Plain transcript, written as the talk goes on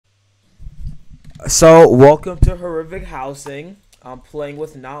So, welcome to Horrific Housing. I'm playing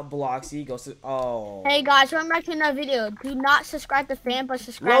with not Bloxy. Goes to Hey guys, welcome back to another video. Do not subscribe to Fan, but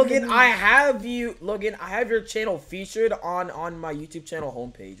subscribe to Logan. me. I have your channel featured on my YouTube channel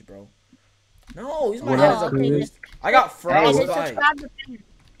homepage, bro. No, use my What head up, as a okay, boost. I got just frostbite. subscribe to Fan.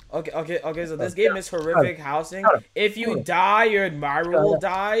 Okay. So this game is Horrific Housing. If you die, your admirer will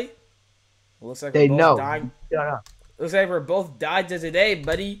die. Looks like we're They both know. dying. Shut up. Looks like we're both died today,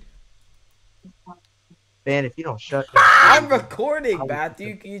 buddy. Man, if you don't shut I'm recording,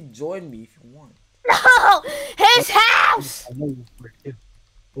 Matthew. Can you join me if you want? No! His house!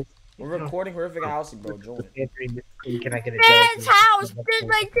 We're recording Horrific Housing, bro. Join. Can I get a Fan's house!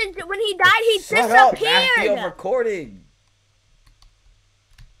 When he died, he Shut up, Matthew. disappeared! I'm recording.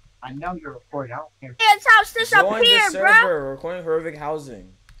 I know you're recording. I don't care. Fan's house Join the disappeared, bro! server. We're recording Horrific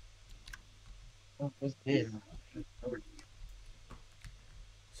Housing.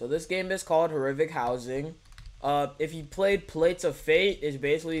 So this game is called Horrific Housing. If you played Plates of Fate, it's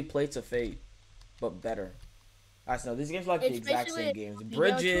basically Plates of Fate, but better. Actually, no, these games are like the exact same games.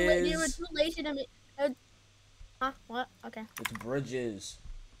 Bridges. You were too lazy to make... Huh? What? Okay. It's Bridges.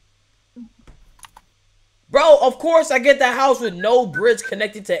 Bro, of course I get that house with no bridge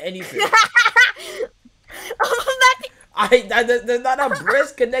connected to anything. There's not a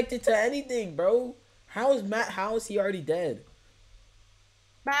bridge connected to anything, bro. How is he already dead?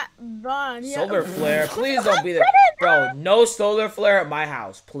 Run. Solar flare, please don't be there, bro. No solar flare at my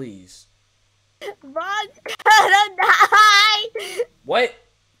house, please. Ron's gonna die! Wait,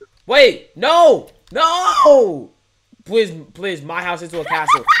 no, please, my house into a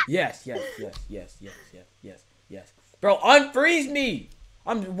castle. Yes. Bro, unfreeze me.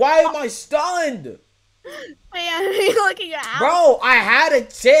 Why am I stunned? Man, looking at Bro, I had a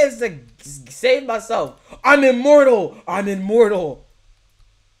chance to save myself. I'm immortal.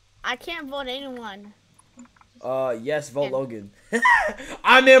 I can't vote anyone. Yes, vote Logan.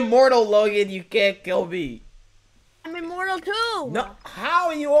 I'm immortal, Logan. You can't kill me. I'm immortal too. No, how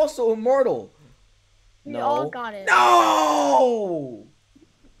are you also immortal? We all got it.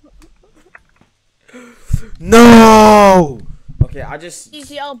 No. Okay, I just.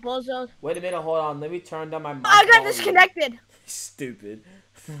 CCL bozo. Wait a minute, hold on. Let me turn down my mic. I got disconnected. Stupid.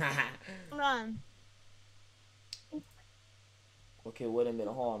 Hold on. Okay, wait a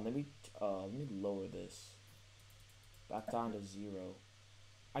minute, hold on. Let me lower this back down to 0.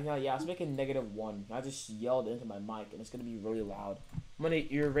 Yeah, it's making -1. I just yelled into my mic, and it's gonna be really loud. I'm gonna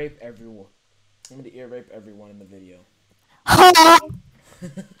ear rape everyone. in the video.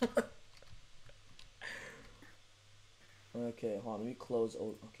 Okay, hold on. Let me close.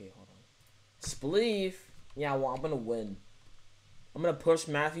 Oh, okay, hold on. Spleef. Yeah, well, I'm gonna win. I'm gonna push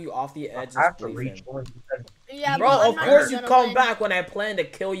Matthew off the edge of Spleef. Yeah, bro, of course you come back when I plan to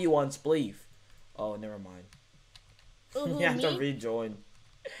kill you on Spleef. Oh, never mind. You have to rejoin.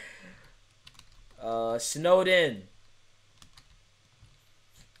 Snowed in.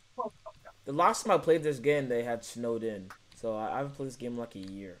 The last time I played this game, they had snowed in. So I haven't played this game in like a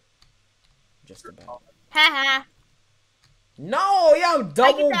year. Just about. Haha. No, you have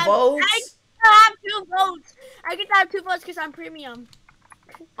double votes. I have 2 votes. I get to have 2 votes because I'm premium.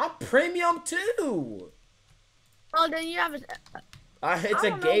 I'm premium too. Oh, then you have it's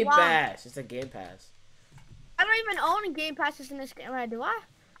a game pass. It's a game pass. I don't even own game passes in this game, do I?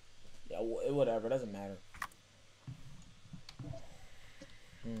 Yeah, whatever. It doesn't matter.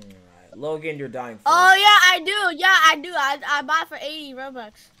 Alright. Logan, you're dying first. Oh, yeah, I do. Yeah, I do. I bought for 80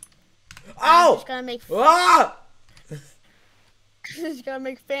 Robux. Oh! I'm just gonna make... It's gonna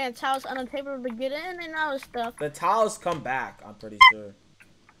make Fan's house unattainable to get in and all this stuff. The tiles come back, I'm pretty sure.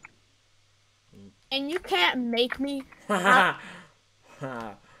 And you can't make me. Bro,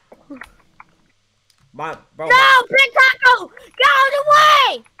 No, Big Taco! Get out of the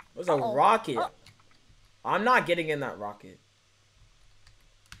way! There's a rocket. I'm not getting in that rocket.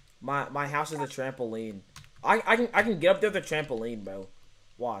 My house is a trampoline. I can get up there with a trampoline, bro.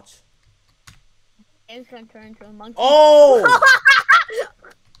 Watch. It's gonna turn into a monkey. Oh!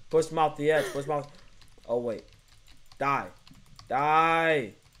 Push him off the edge. Push him off. Oh wait. Die.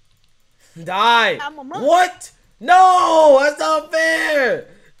 What? No! That's not fair!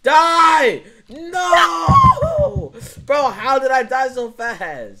 Die! No! Bro, how did I die so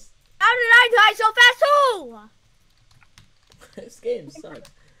fast? How did I die so fast too? This game sucks.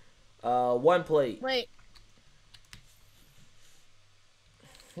 1 plate. Wait.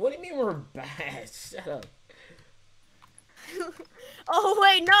 What do you mean we're bad? Shut up. Oh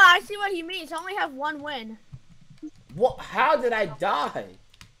wait, no, I see what he means. I only have 1 win. What? How did I die?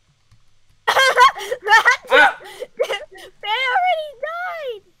 They already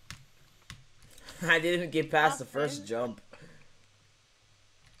died. I didn't even get past the first Finn. jump.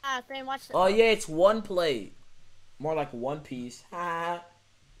 Finn, watch the. Oh yeah, it's one plate. More like one piece. Ha.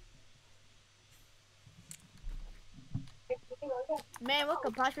 Man, what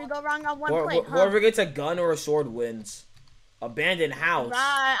could possibly go wrong on one plate, huh? Whoever gets a gun or a sword wins. Abandoned house.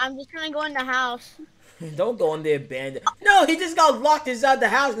 Right, I'm just gonna go in the house. Don't go in the abandoned. No, he just got locked inside the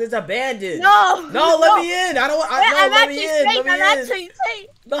house because it's abandoned. No! No, let me in. I don't. No, let me in. Let me in. I'm actually safe.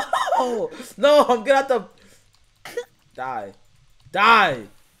 No, no, I'm gonna have to die. Die.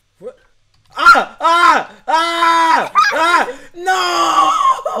 What? Ah! Ah! Ah! Ah!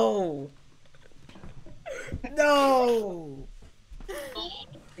 No! No!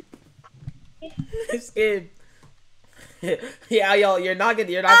 This game. Yeah, yo, you're not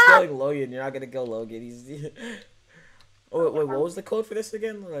killing Logan. You're not gonna kill Logan. He's. Oh wait, what was the code for this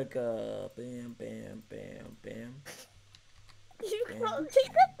again? Like bam, bam, bam, bam. You Bam. close. He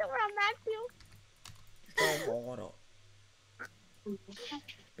got the wrong Matthew. Oh, hold up.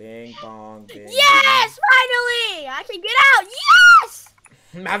 Bang, bong, bang. Yes! Finally! I can get out! Yes!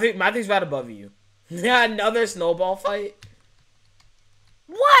 Bang. Matthew's right above you. Yeah, another snowball fight.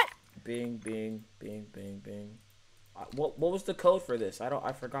 What? Bing, bing, bing, bing, bing. What was the code for this?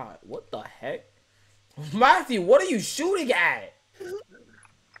 I forgot. What the heck? Matthew, what are you shooting at?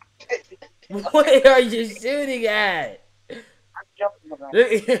 What are you shooting at?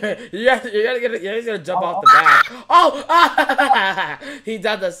 You're just gonna jump off the back. Oh! Ah! He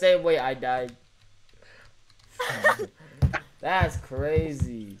died the same way I died. That's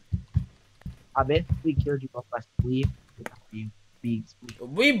crazy. I basically killed you off my sleeve without you being sweet.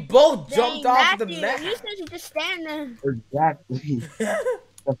 We both jumped Dang, off the Matthew, map. you said you just stand there. Exactly.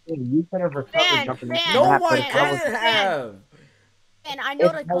 The thing, you could have recovered jumping off the No map, one but if I could wasn't, have. And I know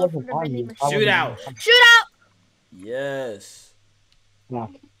if the I code for wasn't the on vending you, machine. Shoot out. Shoot out! Yes. Yeah.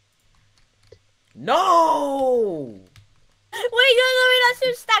 No. Wait, let's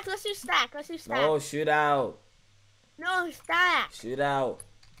do stack. Let's do stack. Let's do stack. No, shoot out. No, stack. Shoot out.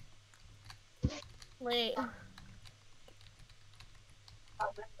 Wait.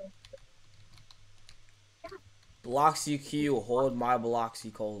 Bloxy Q, hold my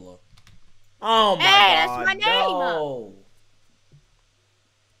Bloxy Cola. Oh my Hey, god. that's my name. No.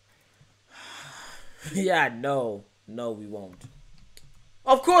 Yeah, no. No, we won't.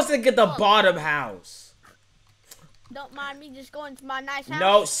 Of course they get the bottom house. Don't mind me just going to my nice house.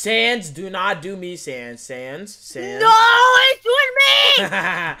 No, Sans, do not do me, Sans. Sans. No, it's doing me!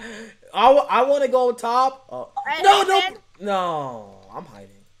 I want to go top. Oh. Hey, No, hey, no. man. No, I'm hiding.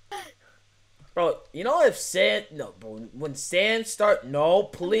 Bro, you know if Sans, no, bro, when Sans start, no,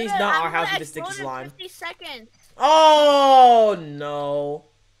 please not our house with the sticky slime. 50 seconds. Oh, no.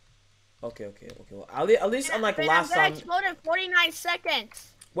 Okay. Well, at least unlike last I'm gonna time. explode in 49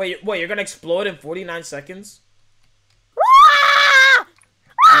 seconds. Wait, you're gonna explode in 49 seconds?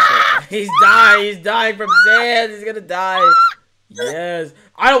 Ah! He's dying from Sans. He's gonna die. Yes.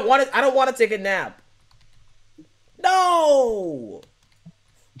 I don't want to take a nap. No.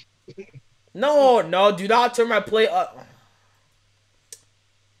 No, do not turn my plate up.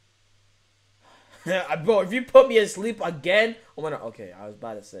 Bro, if you put me asleep again, I'm gonna. Okay, I was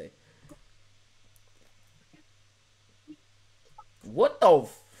about to say. What the?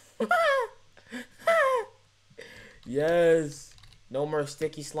 Yes. No more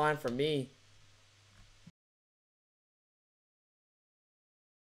sticky slime for me.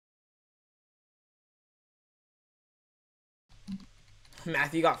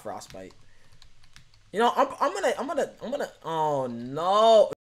 Matthew got frostbite. You know, I'm gonna. Oh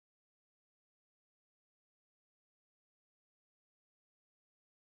no.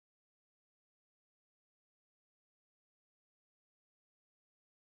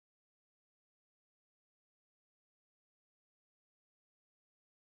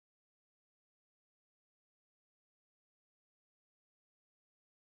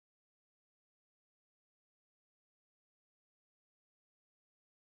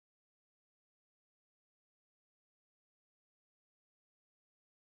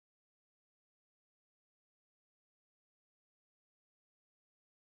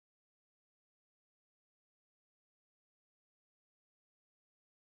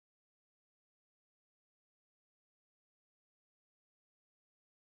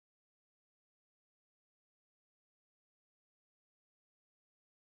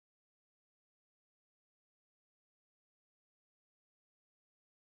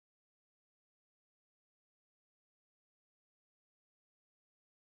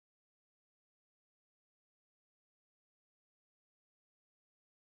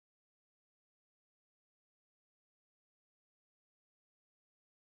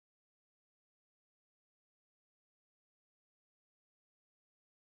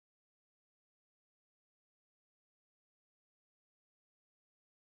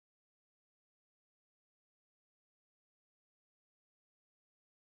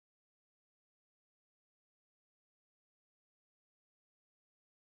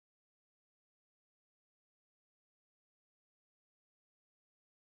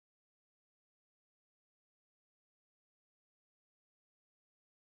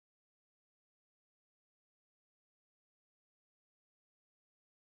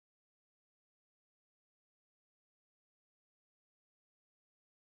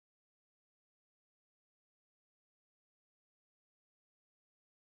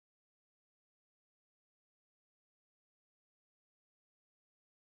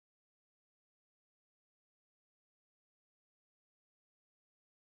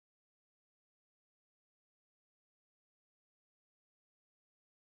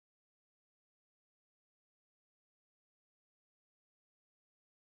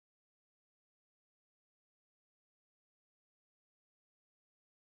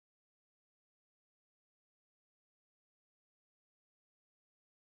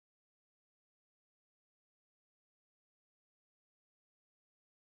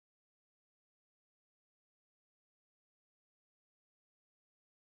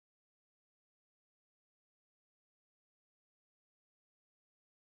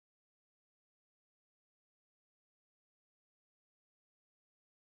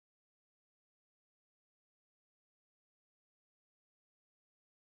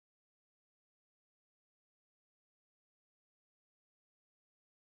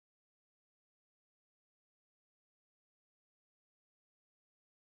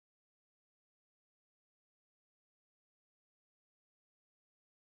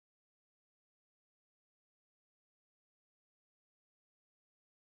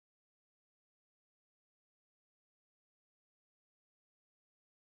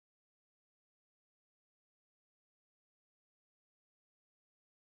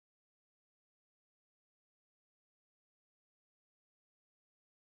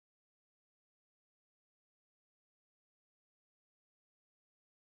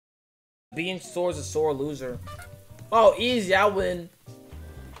 Being sore is a sore loser. Oh, easy, I win.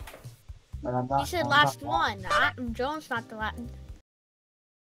 But I'm You not. said I'm last not- one. Jones not the last.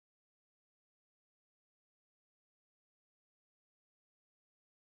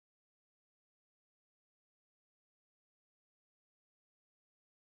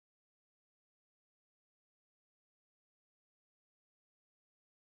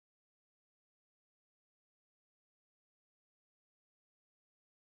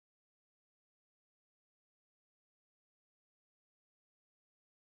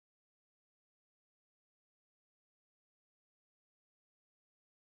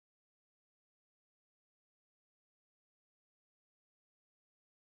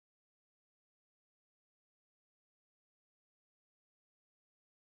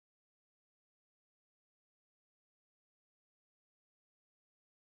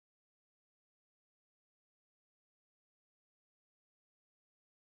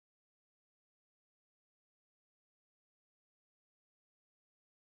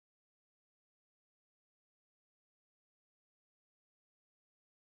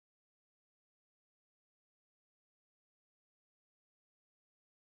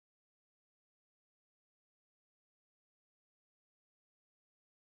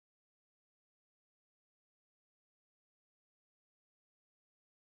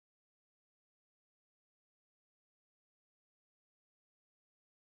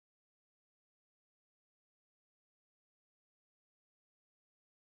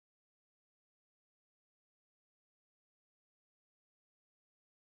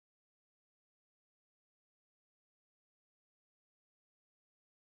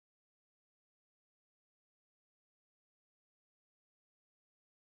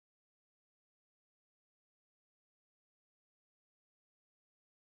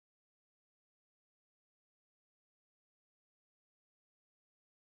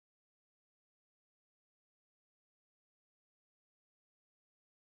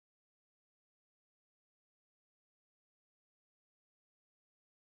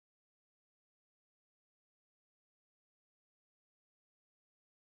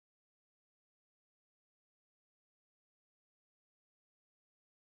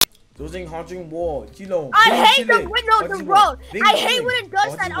 Losing haunting wall. Chilo. I hate the window, the road. I hate when it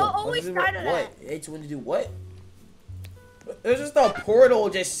does that. I'll always start at What? that. It hates when you do what? There's just a portal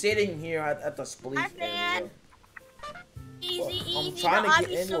just sitting here at the spleef Hi, fan. area. Easy, I'm easy. trying The to get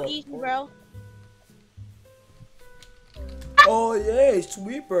obby's into so a easy, portal. bro. Oh yeah,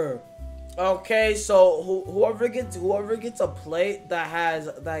 sweeper. Okay, so whoever gets a plate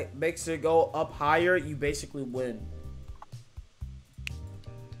that makes it go up higher, you basically win.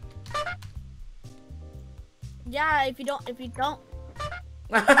 Yeah, if you don't.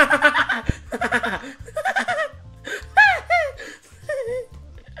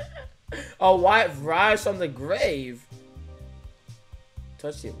 Oh, why rise from the grave?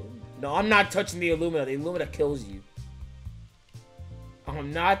 Touch the Illumina. No, I'm not touching the Illumina. The Illumina kills you.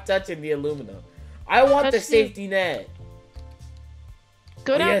 I'm not touching the Illumina. I want the Touch the- safety net.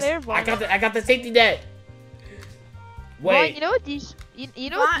 Go Oh, down yes, there, I Vaughn. got the safety net. Vaughn, Wait, you know what these? You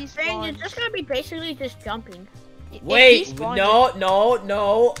know what these Fang, spawns? it's just gonna be basically just jumping. wait, no.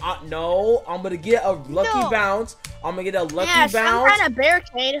 No, I'm gonna get a lucky No. bounce. I'm gonna get a lucky Yeah, some bounce. kind of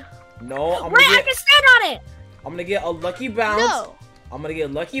barricade. No, I'm Wait, gonna I get. can stand on it. I'm gonna get a lucky bounce. No. I'm gonna get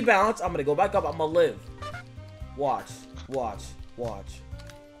a lucky bounce. I'm gonna go back up. I'm gonna live. Watch.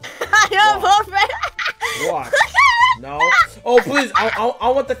 I know, Wow. both. Watch. No. Oh, please. I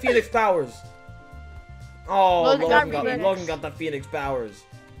want the Phoenix powers. Oh, Logan got Logan got the Phoenix powers.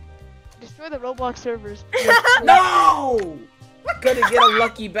 Destroy the Roblox servers. No! Couldn't get a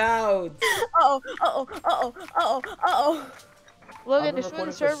lucky bounce. Logan, I've been destroy the recording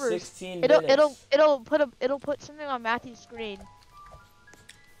for servers. 16 It'll minutes. it'll put something on Matthew's screen.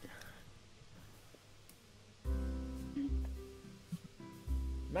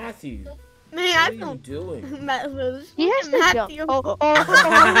 Matthew, Man, what I are you don't. doing? He has to Matthew. jump.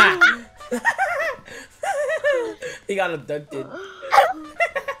 Oh. He got abducted.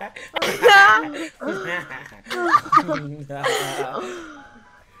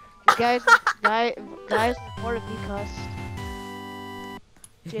 guys, more of me cussed.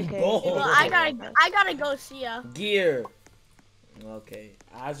 JK. Oh. Well, I gotta go see ya. Gear. Okay,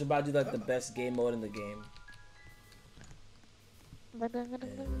 I was about to do like the best game mode in the game.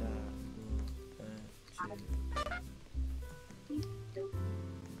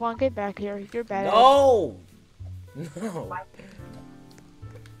 Vaughn, get back here. You're bad. No! No.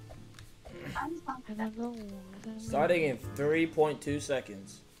 Starting in 3.2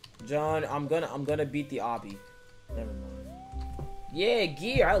 seconds. John, I'm gonna beat the obby. Never mind. Yeah,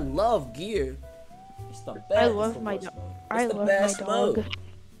 gear. I love gear. It's the best. I It's love the my worst dog. mode. I It's the love best my dog. mode.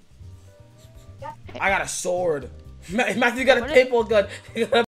 I got a sword. Matthew got a What paintball gun.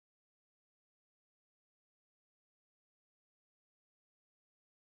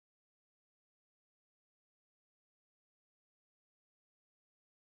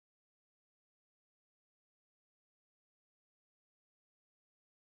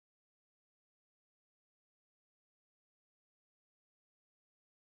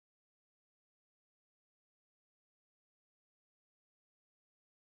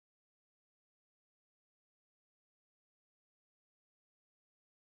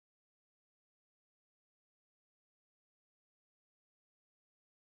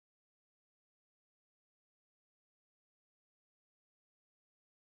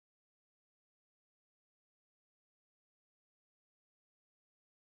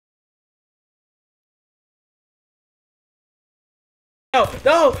 No,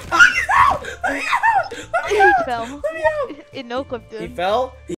 no! Let me out! Let me He out! fell. Let me out! It no clipped He him.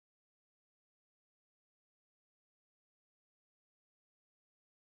 fell?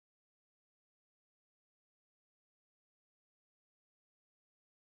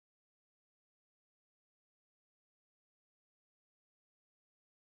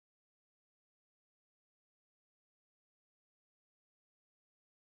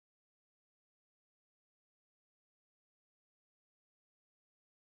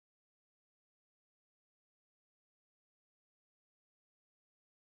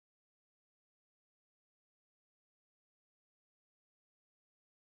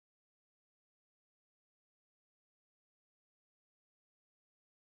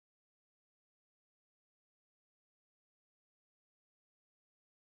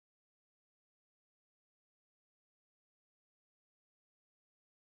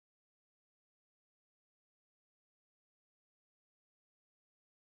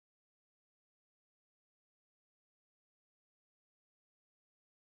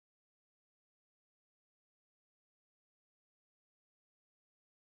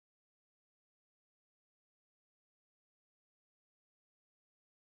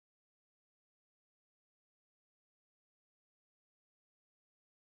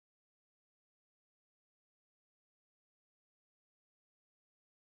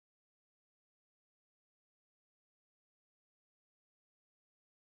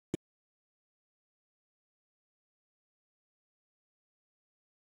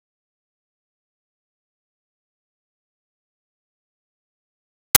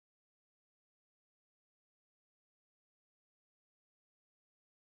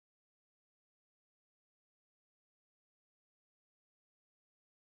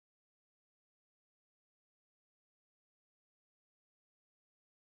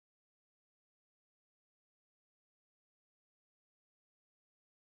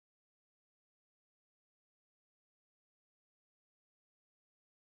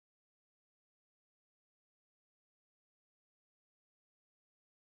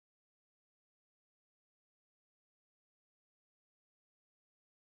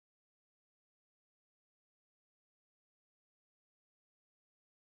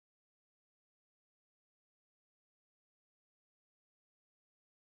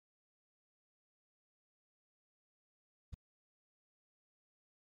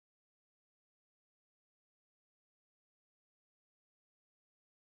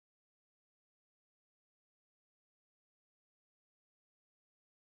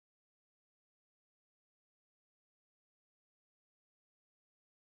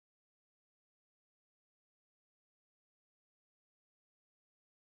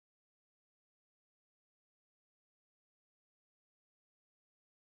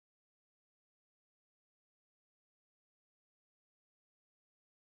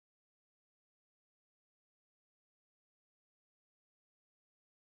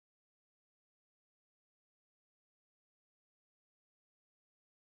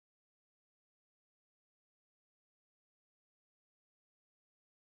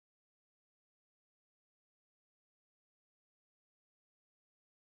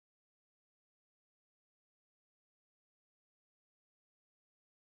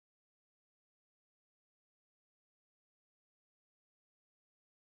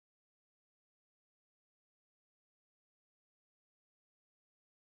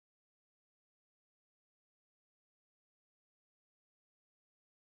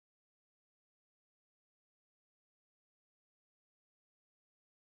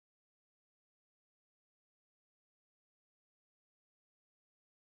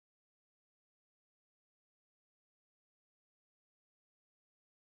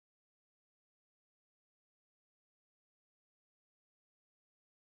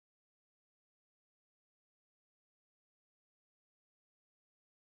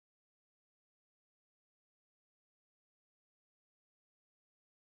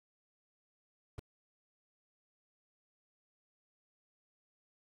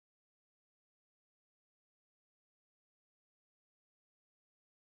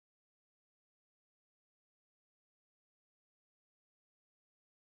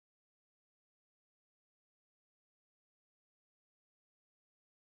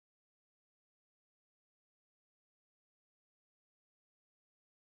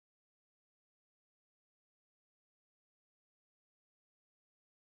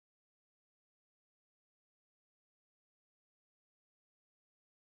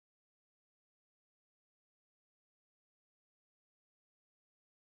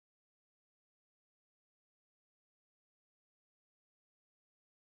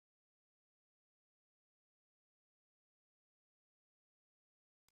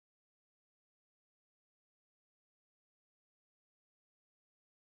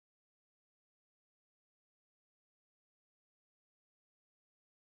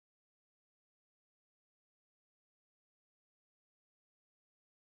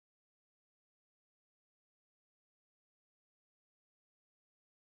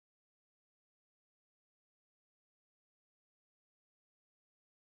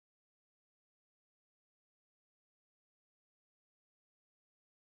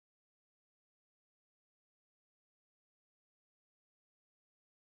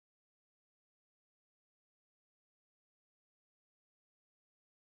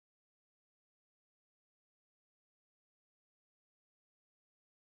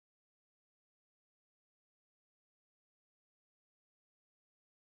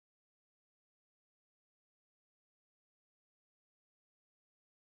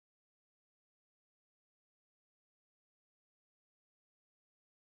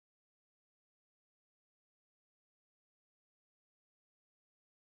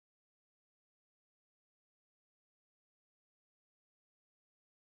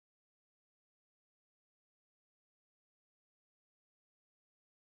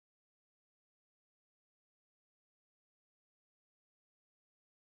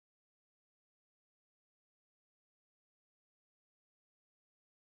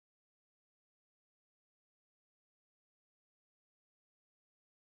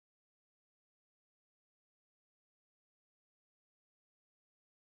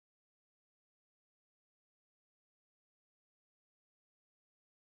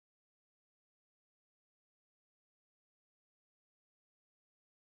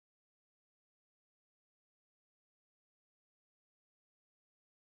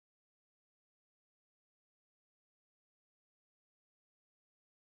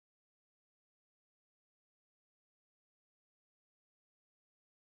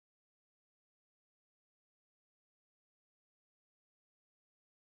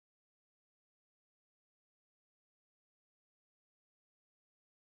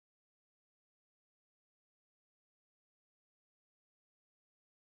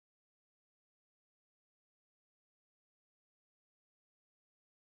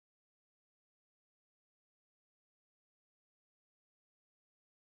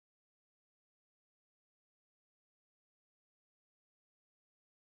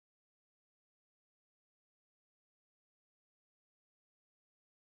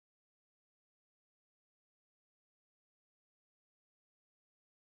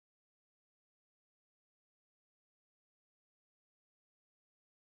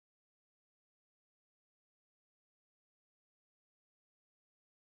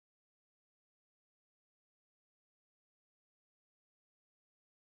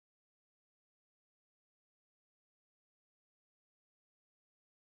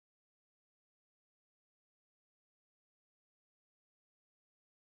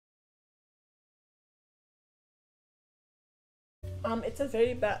 It's a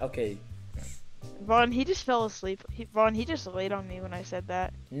very bad. Okay. Vaughn, he just fell asleep. Vaughn, he just laid on me when I said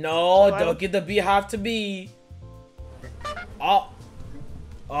that. No, So I don't don't- give the beehive to me. Oh.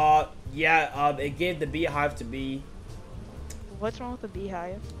 Yeah. It gave the beehive to me. What's wrong with the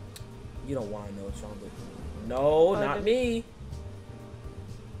beehive? You don't want to know what's wrong with. No, Oh, not does- me.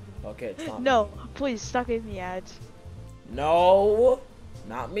 Okay, it's not. No, Me. please stop giving me ads. No,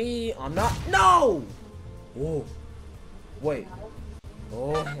 not me. I'm not. No. Oh. Wait.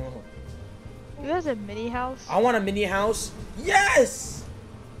 Oh. You guys a mini house? I want a mini house. Yes.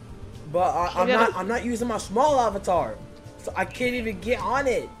 But I'm not using my small avatar, so I can't even get on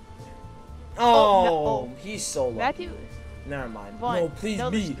it. Oh, no. He's so lucky. Matthew, Never mind. Vaughn, No, please, no,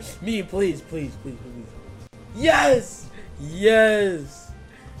 me, please. Yes, yes,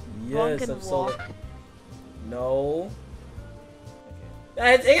 Vaughn yes. can I'm so. walk. No.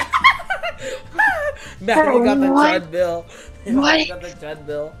 Okay. Matthew got the treadmill. Matthew got the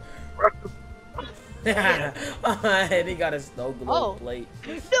treadmill. And he got a snow globe Oh. plate.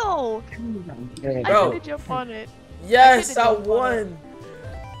 No! I Bro. couldn't jump on it. Yes, I jump on won.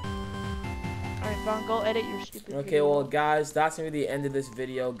 Alright, Vaughn, go edit your stupid Okay, video. well, guys, that's gonna be the end of this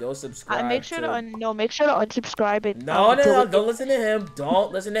video. Go subscribe. Make sure to unsubscribe and No, delete- don't listen to him.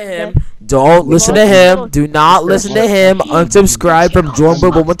 Don't listen to him. Then- Don't listen to him. No. Do not listen to him. Unsubscribe from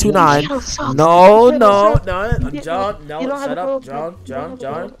JohnBird129. No, no, John, no, shut up, John.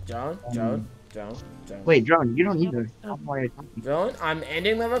 Wait, John, you don't need to stop while you're talking. John, I'm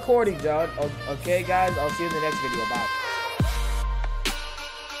ending the recording, John. Okay, guys, I'll see you in the next video. Bye.